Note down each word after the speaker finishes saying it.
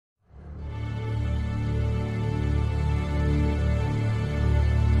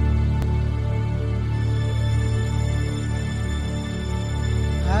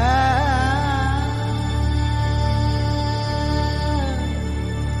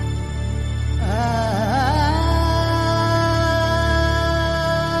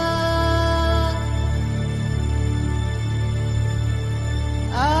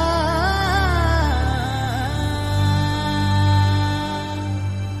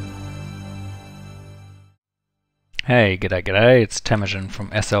Hey, g'day, it's Temujin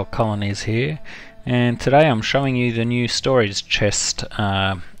from SLColonies here, and today I'm showing you the new storage chest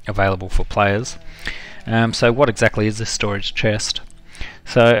available for players. So what exactly is this storage chest?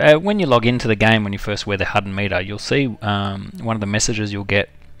 So when you log into the game, when you first wear the HUD and meter, you'll see one of the messages you'll get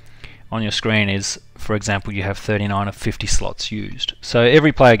on your screen is, for example, you have 39 of 50 slots used. So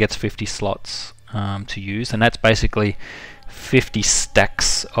every player gets 50 slots to use, and that's basically 50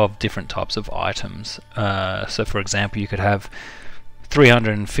 stacks of different types of items. So for example, you could have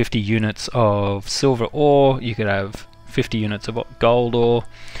 350 units of silver ore, you could have 50 units of gold ore,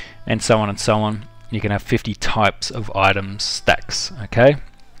 and so on and so on. You can have 50 types of items stacks. Okay.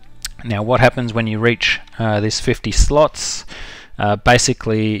 Now what happens when you reach these 50 slots?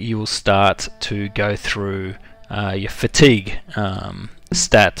 Basically you will start to go through your fatigue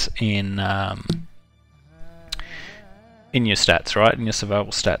stat in your stats, right? In your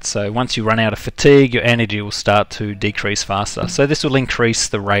survival stats. So once you run out of fatigue, your energy will start to decrease faster. So this will increase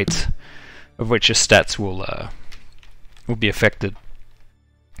the rate of which your stats will be affected.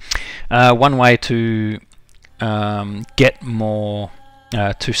 One way to get more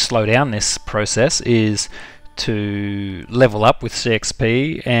to slow down this process is to level up with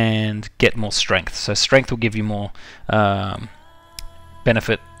CXP and get more strength. So strength will give you more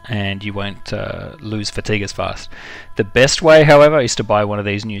benefit, and you won't lose fatigue as fast. The best way, however, is to buy one of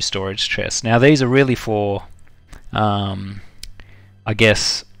these new storage chests. Now these are really for, I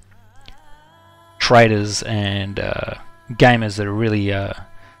guess, traders and gamers that are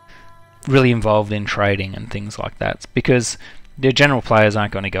really involved in trading and things like that, because the general players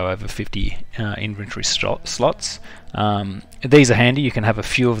aren't going to go over 50 inventory slots. These are handy. You can have a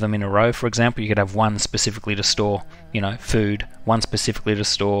few of them in a row. For example, you could have one specifically to store, food, one specifically to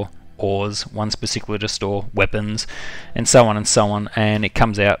store ores, one specifically to store weapons, and so on and so on. And it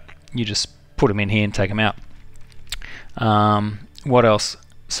comes out. You just put them in here and take them out. What else?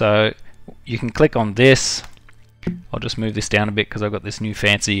 So you can click on this. I'll just move this down a bit because I've got this new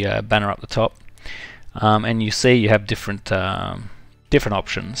fancy banner up the top. And you see you have different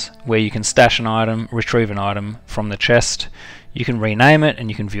options where you can stash an item, retrieve an item from the chest, you can rename it, and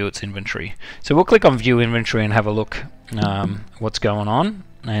you can view its inventory. So we'll click on view inventory and have a look what's going on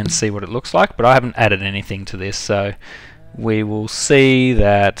and see what it looks like, but I haven't added anything to this, so we will see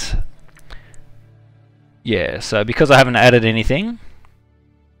that, yeah, so because I haven't added anything,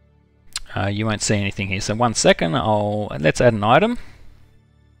 you won't see anything here. So 1 second, let's add an item.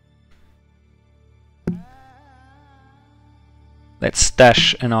 Let's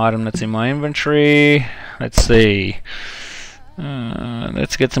stash an item that's in my inventory. Let's see.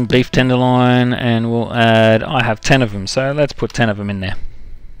 Let's get some beef tenderloin, and we'll add, I have 10 of them, so let's put 10 of them in there.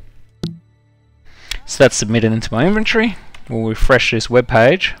 So that's submitted into my inventory. We'll refresh this web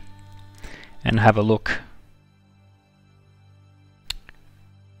page and have a look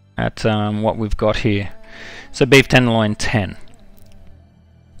at what we've got here. So beef tenderloin 10.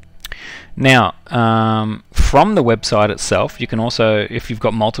 Now, from the website itself, you can also, if you've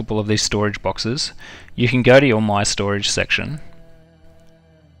got multiple of these storage boxes, you can go to your My Storage section,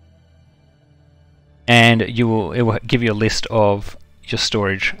 and it will give you a list of your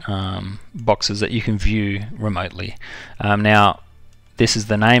storage boxes that you can view remotely. Now, this is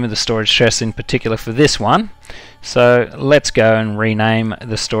the name of the storage chest in particular for this one, so let's go and rename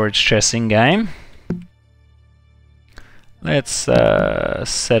the storage chest in game. Let's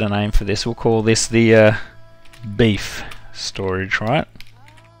set a name for this. We'll call this the beef storage, right?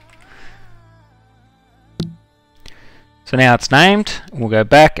 So now it's named. We'll go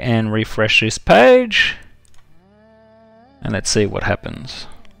back and refresh this page, and let's see what happens.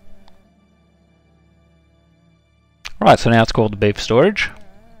 Right, so now it's called the beef storage.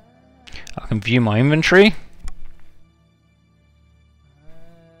 I can view my inventory.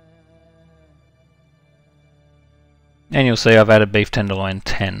 And you'll see I've added beef tenderloin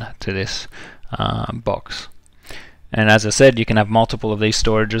 10 to this box. And as I said, you can have multiple of these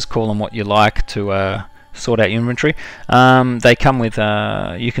storages, call them what you like to sort out your inventory. They come with,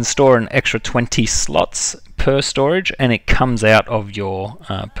 you can store an extra 20 slots per storage, and it comes out of your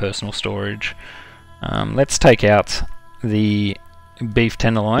personal storage. Let's take out the beef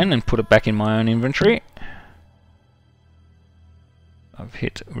tenderloin and put it back in my own inventory. I've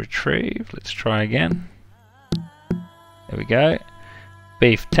hit retrieve. Let's try again. There we go.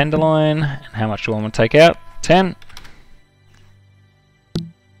 Beef tenderloin. And how much do I want to take out? 10.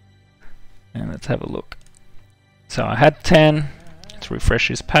 And let's have a look. So I had 10. Let's refresh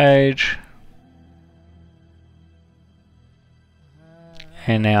this page.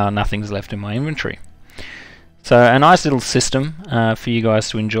 And now nothing's left in my inventory. So a nice little system for you guys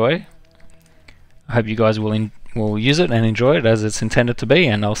to enjoy. I hope you guys will will use it and enjoy it as it's intended to be,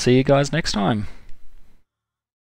 and I'll see you guys next time.